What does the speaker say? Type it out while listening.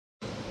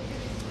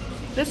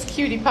This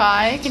cutie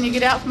pie. Can you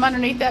get out from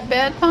underneath that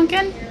bed,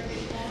 Pumpkin?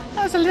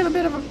 That was a little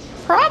bit of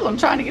a problem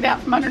trying to get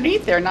out from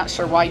underneath there. Not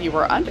sure why you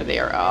were under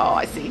there. Oh,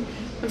 I see.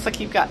 Looks like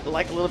you've got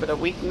like a little bit of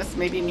weakness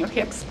maybe in your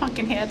hips,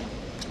 Pumpkinhead.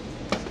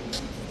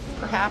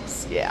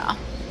 Perhaps, yeah.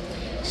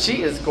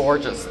 She is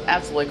gorgeous,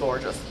 absolutely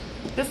gorgeous.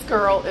 This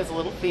girl is a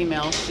little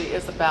female. She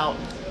is about,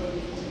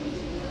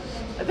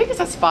 I think it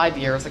says 5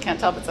 years. I can't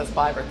tell if it says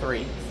 5 or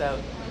 3.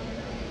 So,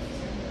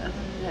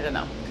 I don't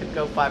know. Could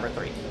go 5 or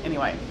 3.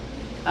 Anyway,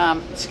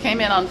 she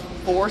came in on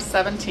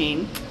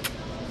 417.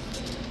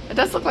 It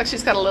does look like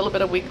she's got a little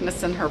bit of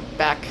weakness in her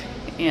back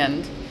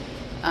end.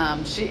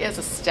 She is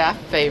a staff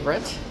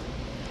favorite.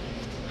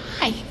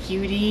 Hi,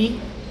 cutie.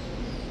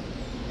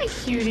 Hi,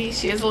 cutie.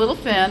 She is a little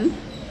thin.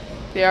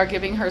 They are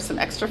giving her some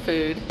extra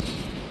food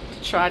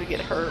to try to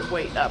get her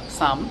weight up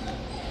some.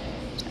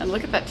 And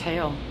look at that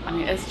tail. I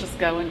mean, it's just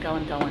going,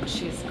 going, going.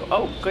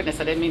 Oh, goodness,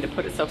 I didn't mean to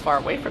put it so far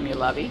away from you,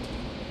 lovey.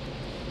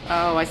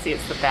 Oh, I see,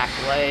 it's the back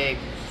leg.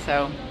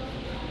 So,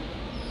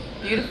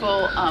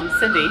 beautiful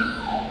Cindy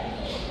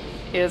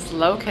is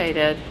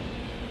located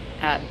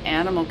at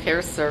Animal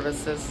Care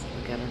Services,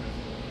 look at her,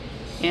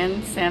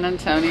 in San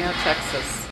Antonio, Texas.